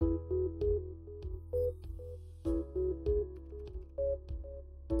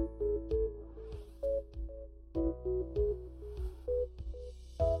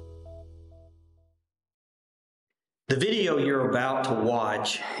The video you're about to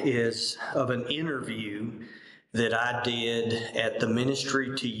watch is of an interview that I did at the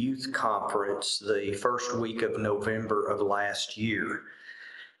Ministry to Youth Conference the first week of November of last year.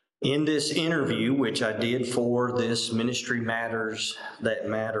 In this interview, which I did for this Ministry Matters That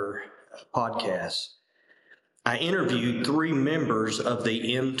Matter podcast, I interviewed 3 members of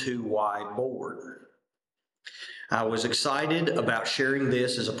the M2Y board. I was excited about sharing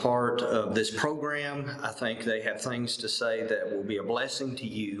this as a part of this program. I think they have things to say that will be a blessing to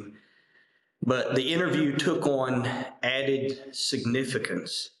you. But the interview took on added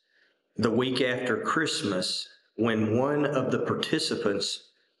significance the week after Christmas when one of the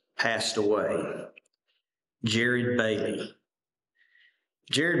participants passed away, Jarrod Bailey.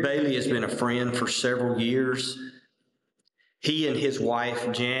 Jarrod Bailey has been a friend for several years. He and his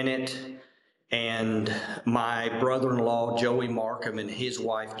wife, Janet, and my brother-in-law, Joey Markham, and his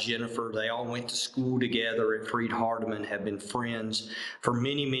wife, Jennifer, they all went to school together at Freed-Hardeman, have been friends for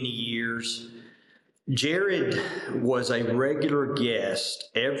many, many years. Jarrod was a regular guest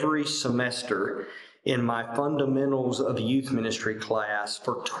every semester in my Fundamentals of Youth Ministry class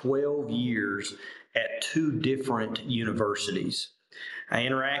for 12 years at 2 different universities. I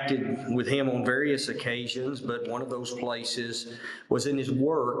interacted with him on various occasions, but one of those places was in his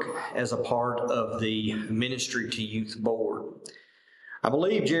work as a part of the Ministry to Youth Board. I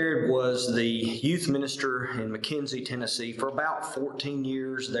believe Jarrod was the youth minister in McKenzie, Tennessee for about 14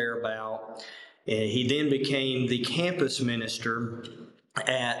 years thereabout. He then became the campus minister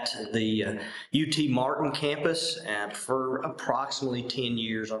at the UT Martin campus for approximately 10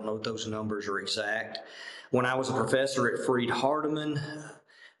 years. I don't know if those numbers are exact. When I was a professor at Freed-Hardeman,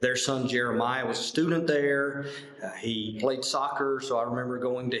 their son Jeremiah was a student there. He played soccer, so I remember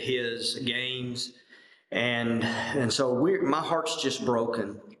going to his games. And so my heart's just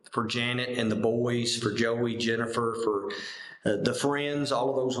broken for Janet and the boys, for Joey, Jennifer, for the friends, all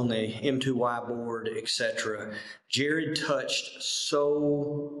of those on the M2Y board, etc. Jarrod touched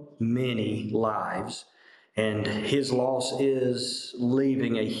so many lives, and his loss is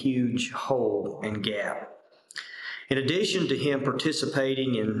leaving a huge hole and gap. In addition to him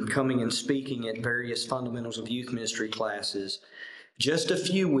participating and coming and speaking at various Fundamentals of Youth Ministry classes, just a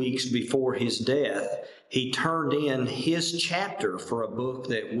few weeks before his death, he turned in his chapter for a book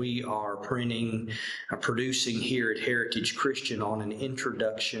that we are producing here at Heritage Christian on an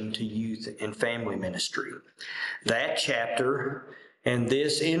introduction to youth and family ministry. That chapter and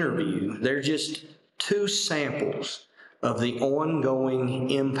this interview, they're just 2 samples of the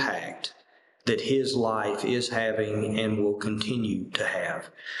ongoing impact that his life is having and will continue to have.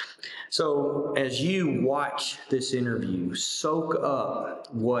 So as you watch this interview, soak up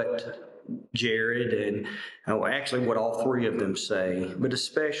what Jarrod and actually what all 3 of them say, but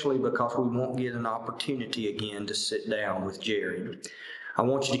especially because we won't get an opportunity again to sit down with Jarrod. I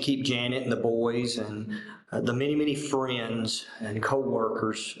want you to keep Janet and the boys and the many, many friends and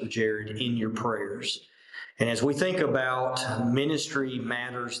co-workers of Jarrod in your prayers. And as we think about Ministry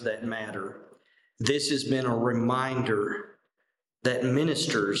Matters That Matter, this has been a reminder that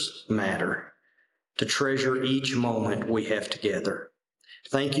ministers matter, to treasure each moment we have together.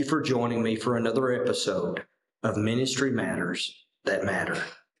 Thank you for joining me for another episode of Ministry Matters That Matter.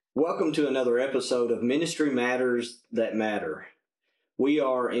 Welcome to another episode of Ministry Matters That Matter. We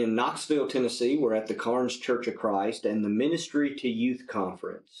are in Knoxville, Tennessee. We're at the Carnes Church of Christ and the Ministry to Youth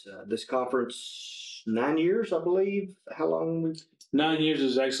Conference. This conference, 9 years, I believe. How long? 9 years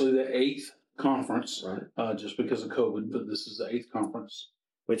is actually the 8th conference, right? Just because of COVID, but this is the 8th conference.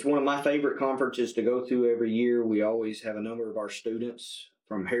 It's one of my favorite conferences to go through every year. We always have a number of our students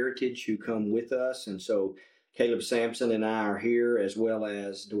from Heritage who come with us, and so Caleb Sampson and I are here, as well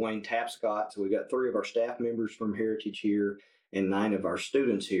as Dwayne Tapscott. So we've got 3 of our staff members from Heritage here and 9 of our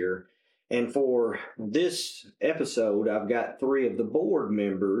students here. And for this episode, I've got 3 of the board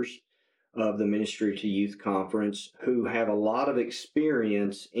members of the Ministry to Youth Conference who have a lot of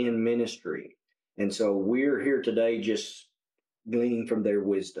experience in ministry. And so we're here today just gleaning from their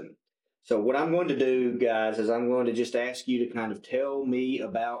wisdom. So what I'm going to do, guys, is I'm going to just ask you to kind of tell me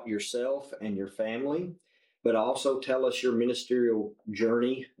about yourself and your family, but also tell us your ministerial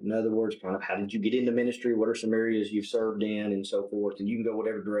journey. In other words, kind of how did you get into ministry? What are some areas you've served in and so forth? And you can go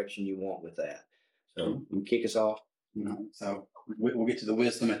whatever direction you want with that. So you kick us off. So we'll get to the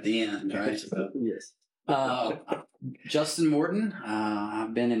wisdom at the end, right? Yes. Justin Morton.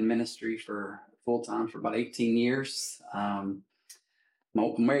 I've been in ministry for full-time for about 18 years. I'm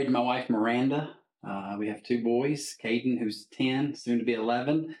married to my wife, Miranda. We have 2 boys, Caden, who's 10, soon to be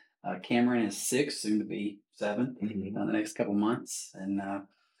 11. Cameron is 6, soon to be 7 in the next couple months. And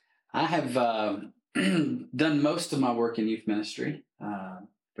I have done most of my work in youth ministry,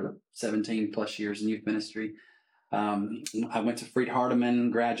 for 17 plus years in youth ministry. I went to Freed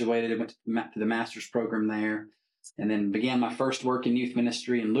Hardeman, graduated, went to the master's program there, and then began my first work in youth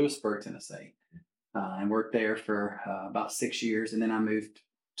ministry in Lewisburg, Tennessee, and worked there for about 6 years. And then I moved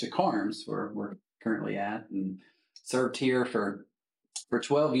to Carnes, where we're currently at, and served here for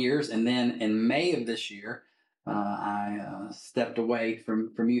 12 years. And then in May of this year, I stepped away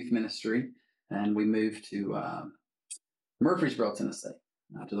from youth ministry, and we moved to Murfreesboro, Tennessee,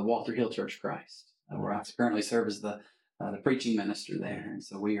 to the Walter Hill Church of Christ, where I currently serve as the preaching minister there. And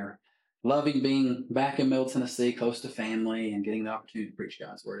so we are loving being back in Middle Tennessee, close to family, and getting the opportunity to preach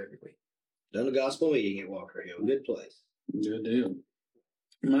God's word every week. Done a gospel meeting at Walker Hill. Good place. Good deal.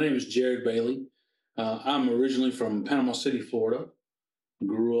 My name is Jarrod Bailey. I'm originally from Panama City, Florida.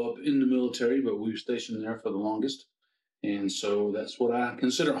 Grew up in the military, but we were stationed there for the longest. And so that's what I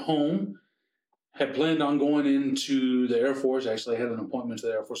consider home. Had planned on going into the Air Force. Actually, I had an appointment to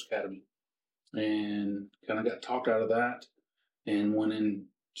the Air Force Academy and kind of got talked out of that and went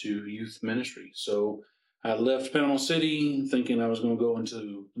into youth ministry. So I left Panama City thinking I was going to go into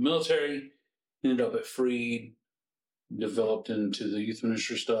the military, ended up at Freed, developed into the youth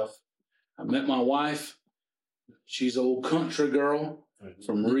ministry stuff. I met my wife. She's an old country girl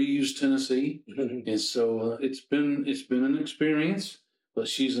from Reeves, Tennessee. And so it's been an experience, but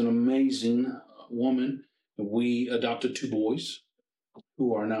she's an amazing woman. We adopted 2 boys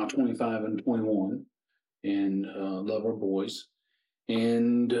who are now 25 and 21 and love our boys.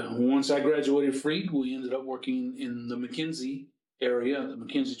 And once I graduated Freed, we ended up working in the McKenzie area, the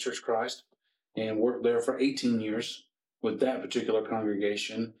McKenzie Church of Christ, and worked there for 18 years with that particular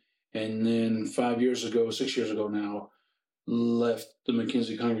congregation. And then 6 years ago now, left the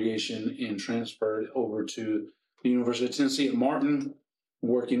McKenzie congregation and transferred over to the University of Tennessee at Martin,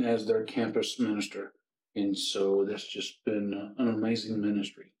 working as their campus minister. And so that's just been an amazing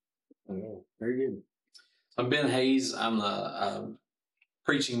ministry. Oh, very good. I'm Ben Hayes. I'm the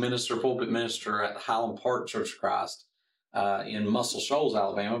preaching minister, pulpit minister at Highland Park Church of Christ in Muscle Shoals,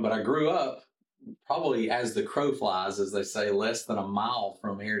 Alabama. But I grew up probably as the crow flies, as they say, less than a mile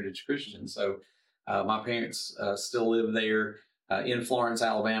from Heritage Christian. So my parents still live there in Florence,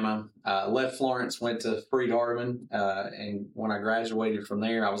 Alabama. Left Florence, went to Freed Hardeman, and when I graduated from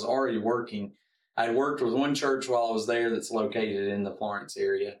there, I was already working. I had worked with one church while I was there that's located in the Florence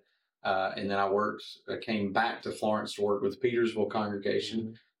area. And then I came back to Florence to work with the Petersville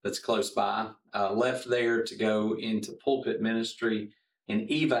congregation that's close by. Left there to go into pulpit ministry in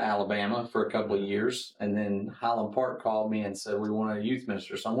Eva, Alabama for a couple of years. And then Highland Park called me and said, we want a youth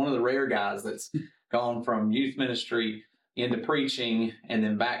minister. So I'm one of the rare guys that's gone from youth ministry into preaching and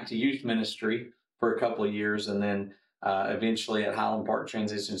then back to youth ministry for a couple of years. And then eventually at Highland Park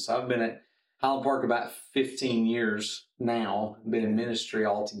transition. So I've been at Highland Park about 15 years now, been in ministry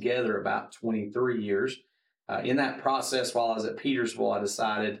altogether about 23 years. In that process, while I was at Petersville, I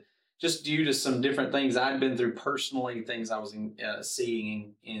decided, just due to some different things I'd been through personally, things I was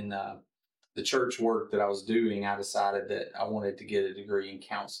seeing in the church work that I was doing, I decided that I wanted to get a degree in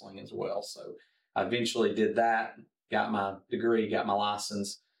counseling as well. So I eventually did that, got my degree, got my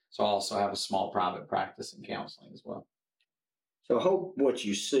license. So I also have a small private practice in counseling as well. So I hope what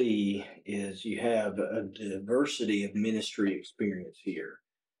you see is you have a diversity of ministry experience here.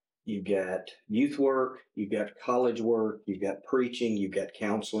 You've got youth work, you've got college work, you've got preaching, you've got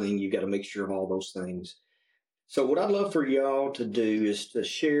counseling, you've got a mixture of all those things. So what I'd love for y'all to do is to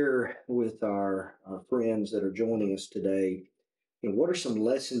share with our friends that are joining us today, what are some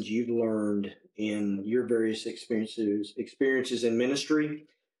lessons you've learned in your various experiences in ministry,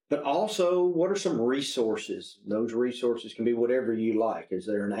 but also what are some resources? Those resources can be whatever you like. Is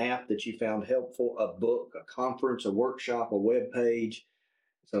there an app that you found helpful, a book, a conference, a workshop, a web page?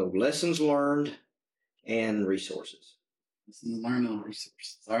 So lessons learned and resources. Lessons learned and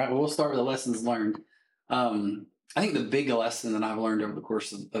resources. All right, well, we'll start with the lessons learned. I think the big lesson that I've learned over the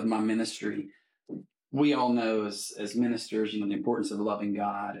course of my ministry, we all know as ministers, the importance of loving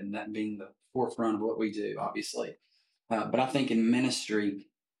God and that being the forefront of what we do, obviously. But I think in ministry,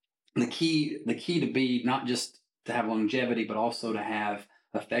 the key to be not just to have longevity, but also to have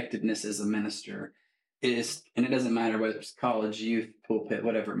effectiveness as a minister is, and it doesn't matter whether it's college, youth, pulpit,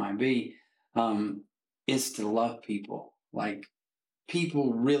 whatever it might be, is to love people. Like,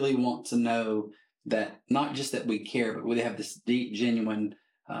 people really want to know that not just that we care, but we have this deep, genuine,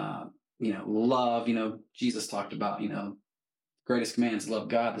 love. Jesus talked about, greatest command is love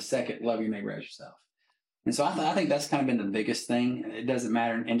God. The second, love your neighbor as yourself. And so I think that's kind of been the biggest thing. It doesn't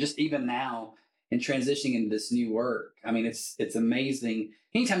matter. And just even now and transitioning into this new work. I mean, it's amazing.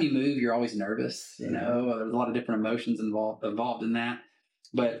 Anytime you move, you're always nervous. There's a lot of different emotions involved in that.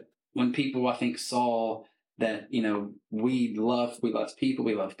 But when people, I think, saw that, we love people,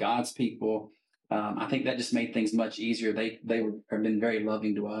 we love God's people, I think that just made things much easier. They have been very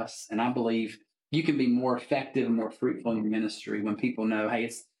loving to us, and I believe you can be more effective and more fruitful in your ministry when people know, hey,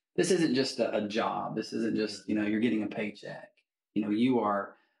 this isn't just a job. This isn't just you're getting a paycheck. You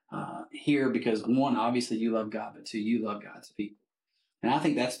are here because, one, obviously you love God, but two, you love God's people. And I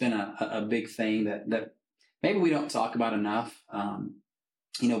think that's been a big thing that maybe we don't talk about enough.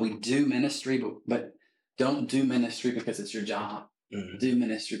 We do ministry, but don't do ministry because it's your job. Mm-hmm. Do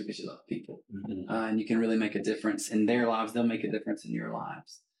ministry because you love people. Mm-hmm. And you can really make a difference in their lives. They'll make a difference in your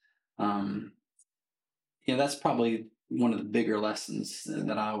lives. That's probably one of the bigger lessons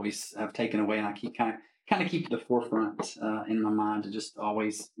that I always have taken away, and I keep kind of keep at the forefront in my mind, to just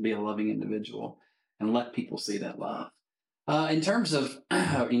always be a loving individual and let people see that love. In terms of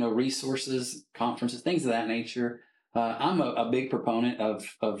resources, conferences, things of that nature, I'm a big proponent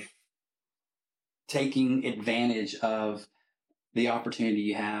of taking advantage of the opportunity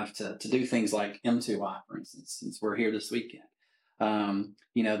you have to do things like M2Y, for instance, since we're here this weekend.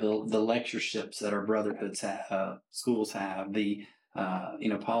 The lectureships that our brotherhoods have, schools have, the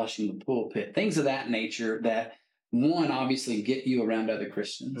polishing the pulpit, things of that nature that, one, obviously get you around other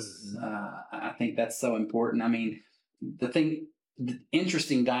Christians. Mm-hmm. I think that's so important. I mean, the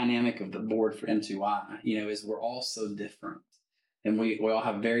interesting dynamic of the board for M2Y, is we're all so different, and we all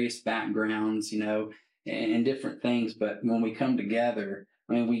have various backgrounds, and different things. But when we come together,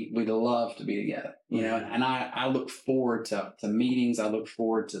 I mean, we'd love to be together, and I look forward to meetings. I look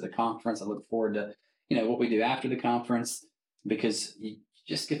forward to the conference. I look forward to, what we do after the conference, because you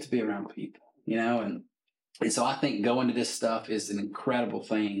just get to be around people, and so I think going to this stuff is an incredible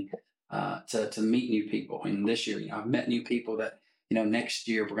thing, to meet new people. And this year, I've met new people that, next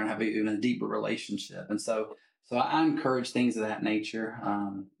year we're going to have even a deeper relationship. And so I encourage things of that nature.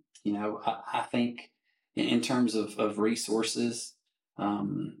 I think in terms of resources,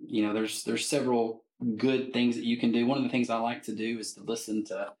 there's several good things that you can do. One of the things I like to do is to listen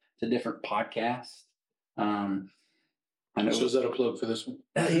to different podcasts. I know. So is that a plug for this one?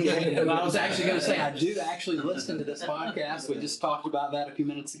 I was actually going to say, I do actually listen to this podcast. We just talked about that a few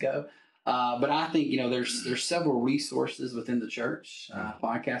minutes ago. But I think, there's several resources within the church,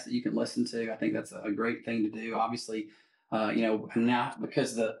 podcasts that you can listen to. I think that's a great thing to do. Obviously, now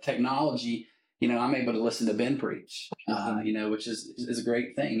because of the technology, I'm able to listen to Ben preach, which is a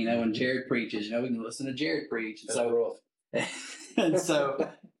great thing. When Jarrod preaches, we can listen to Jarrod preach. And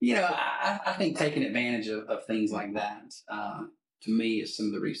so, I think taking advantage of things like that, to me, is some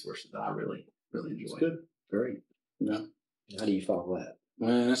of the resources that I really, really enjoy. That's good. Great. Yeah. How do you follow that?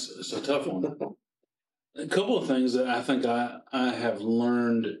 Man, it's a tough one. A couple of things that I think I have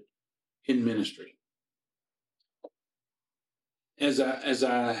learned in ministry. As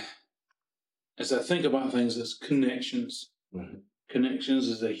I think about things, as connections. Mm-hmm. Connections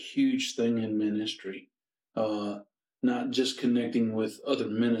is a huge thing in ministry. Not just connecting with other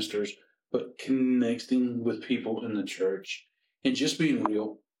ministers, but connecting with people in the church and just being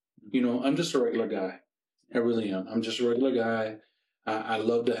real. I'm just a regular guy. I really am. I'm just a regular guy. I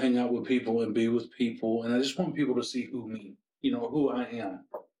love to hang out with people and be with people, and I just want people to see who I am,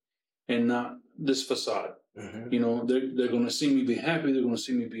 and not this facade. Mm-hmm. They're going to see me be happy. They're going to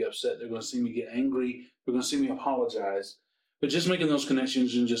see me be upset. They're going to see me get angry. They're going to see me apologize. But just making those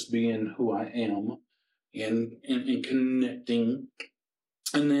connections and just being who I am, and connecting.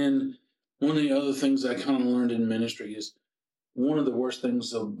 And then one of the other things I kind of learned in ministry is one of the worst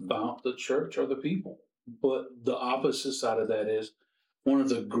things about the church are the people. But the opposite side of that is one of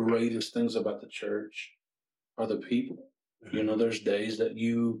the greatest things about the church are the people. Mm-hmm. There's days that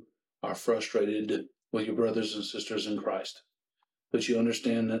you are frustrated with your brothers and sisters in Christ, but you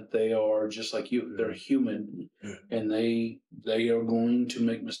understand that they are just like you. They're human, and they are going to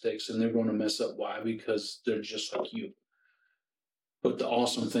make mistakes, and they're going to mess up. Why? Because they're just like you. But the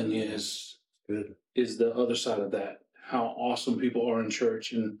awesome thing is the other side of that, how awesome people are in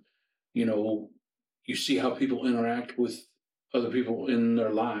church. And, you see how people interact with other people in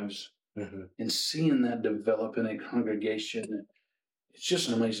their lives, mm-hmm. and seeing that develop in a congregation, it's just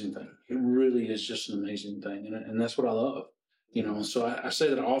an amazing thing. It really is just an amazing thing. And that's what I love, So I say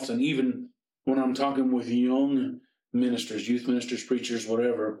that often, even when I'm talking with young ministers, youth ministers, preachers,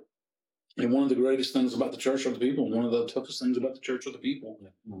 whatever. And one of the greatest things about the church are the people. One of the toughest things about the church are the people.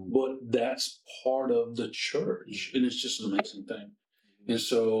 Mm-hmm. But that's part of the church, and it's just an amazing thing. And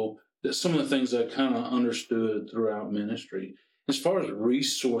so that's some of the things I kind of understood throughout ministry. As far as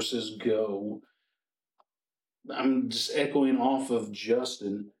resources go, I'm just echoing off of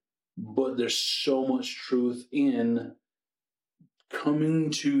Justin, but there's so much truth in coming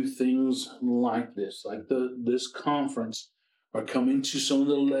to things like this, like this conference, or coming to some of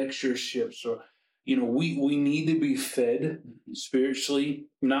the lectureships, or we need to be fed spiritually.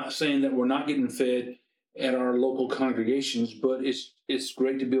 I'm not saying that we're not getting fed at our local congregations, but it's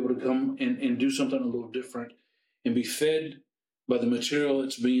great to be able to come and do something a little different and be fed by the material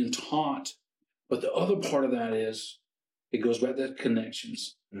that's being taught. But the other part of that is it goes back to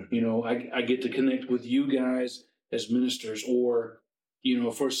connections. I get to connect with you guys as ministers, or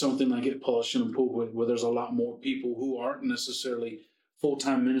for something like at Polishing and Pulpit, where there's a lot more people who aren't necessarily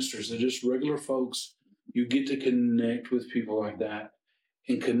full-time ministers. They're just regular folks. You get to connect with people like that,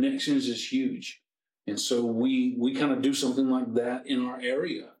 and connections is huge. And so we kind of do something like that in our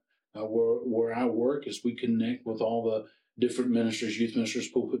area, where I work, is we connect with all the different ministers, youth ministers,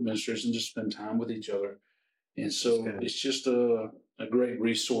 pulpit ministers, and just spend time with each other. And so it's just a great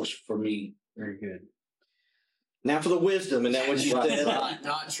resource for me. Very good. Now for the wisdom, and that what you said.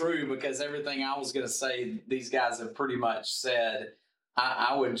 Not true, because everything I was going to say, these guys have pretty much said.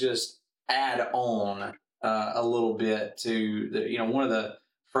 I would just add on a little bit to one of the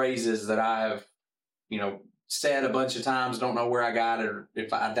phrases that I have, said a bunch of times. Don't know where I got it, or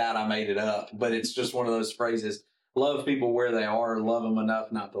if I doubt I made it up, but it's just one of those phrases. Love people where they are, love them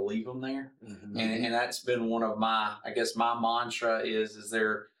enough not to leave them there. Mm-hmm. And that's been one of my mantra is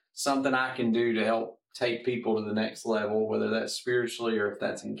there something I can do to help take people to the next level, whether that's spiritually, or if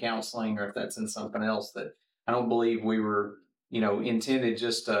that's in counseling, or if that's in something else. That I don't believe we were, intended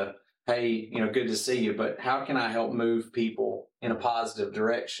just to, hey, good to see you, but how can I help move people in a positive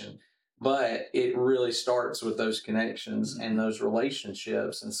direction? But it really starts with those connections and those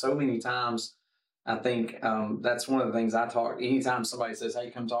relationships. And so many times, I think that's one of the things I talk. Anytime somebody says,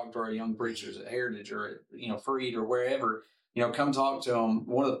 "Hey, come talk to our young preachers at Heritage or at Freed or wherever," come talk to them.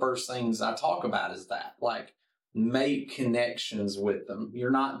 One of the first things I talk about is that, like, make connections with them.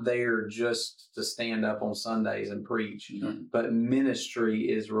 You're not there just to stand up on Sundays and preach, but ministry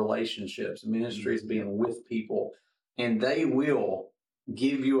is relationships. Ministry is being with people, and they will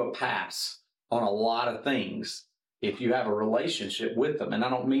give you a pass on a lot of things if you have a relationship with them. And I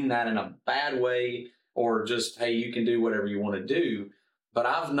don't mean that in a bad way or just, hey, you can do whatever you want to do. But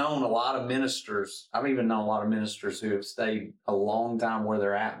I've known a lot of ministers. I've even known a lot of ministers who have stayed a long time where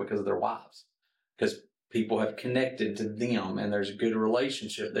they're at because of their wives, because people have connected to them and there's a good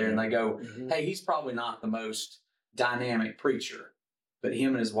relationship there. And they go, hey, he's probably not the most dynamic preacher, but him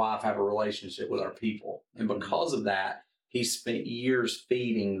and his wife have a relationship with our people. And because of that, he spent years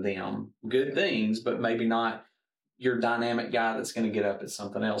feeding them good things, but maybe not your dynamic guy that's going to get up at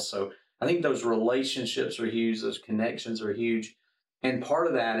something else. So I think those relationships are huge. Those connections are huge. And part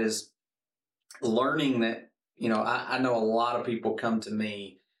of that is learning that, I know a lot of people come to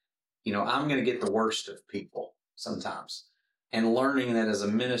me, I'm going to get the worst of people sometimes. And learning that as a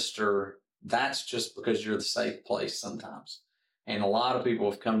minister, that's just because you're the safe place sometimes. And a lot of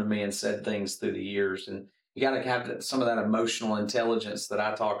people have come to me and said things through the years. And you got to have some of that emotional intelligence that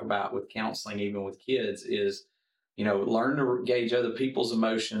I talk about with counseling, even with kids, is, learn to gauge other people's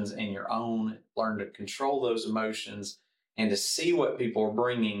emotions and your own, learn to control those emotions and to see what people are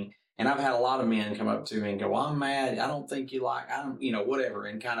bringing. And I've had a lot of men come up to me and go, well, I'm mad. I don't think you like, I don't, whatever.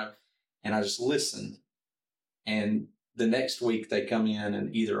 And I just listen. And the next week they come in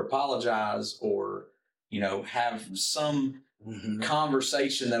and either apologize or, have some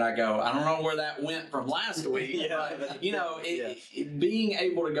conversation that I go, I don't know where that went from last week, but being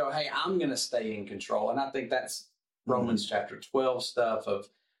able to go, hey, I'm going to stay in control. And I think that's Romans chapter 12 stuff of,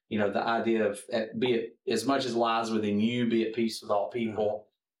 the idea of be it as much as lies within you, be at peace with all people.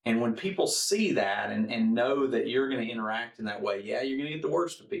 And when people see that and know that you're going to interact in that way, you're going to get the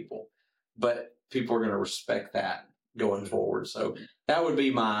worst of people, but people are going to respect that going forward. So that would be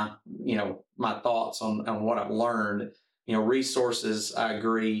my, my thoughts on what I've learned. Resources, I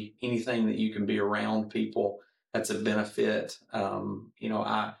agree. Anything that you can be around people, that's a benefit.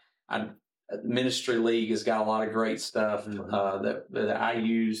 Ministry League has got a lot of great stuff that I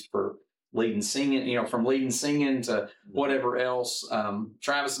use for leading singing, from leading singing to whatever else.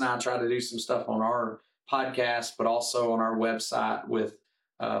 Travis and I try to do some stuff on our podcast, but also on our website with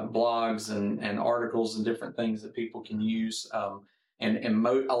blogs and articles and different things that people can use. A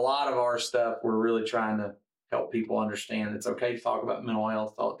lot of our stuff, we're really trying to help people understand it's okay to talk about mental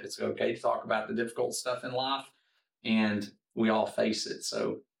health. It's okay to talk about the difficult stuff in life, and we all face it.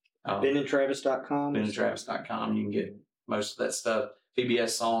 So BenandTravis.com. BenandTravis.com. You can get most of that stuff. VBS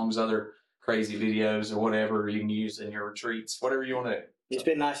songs, other crazy videos, or whatever you can use in your retreats, whatever you want to do. It's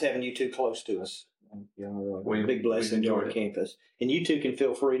been nice having you two close to us. Y'all are We- a big blessing we've to our enjoyed it. campus. And you two can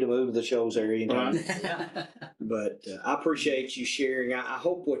feel free to move to the Shoals area anytime. Right. But I appreciate you sharing. I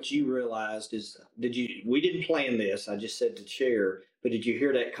hope what you realized is, we didn't plan this, I just said to share, but did you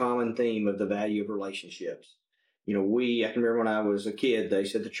hear that common theme of the value of relationships? You know, I can remember when I was a kid, they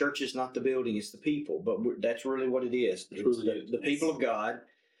said the church is not the building, it's the people. But that's really what it is. It's Truly the people of God.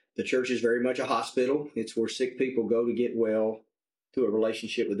 The church is very much a hospital. It's where sick people go to get well through a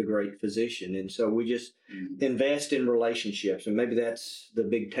relationship with a great physician. And so we just invest in relationships. And maybe that's the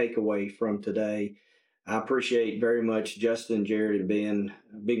big takeaway from today. I appreciate very much Justin, Jarrod, and Ben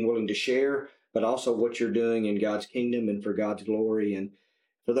being willing to share, but also what you're doing in God's kingdom and for God's glory. And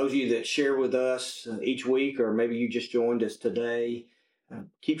for those of you that share with us each week, or maybe you just joined us today,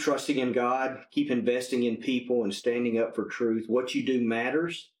 keep trusting in God, keep investing in people and standing up for truth. What you do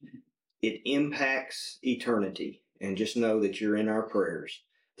matters. It impacts eternity. And just know that you're in our prayers.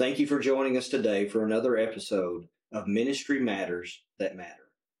 Thank you for joining us today for another episode of Ministry Matters That Matter.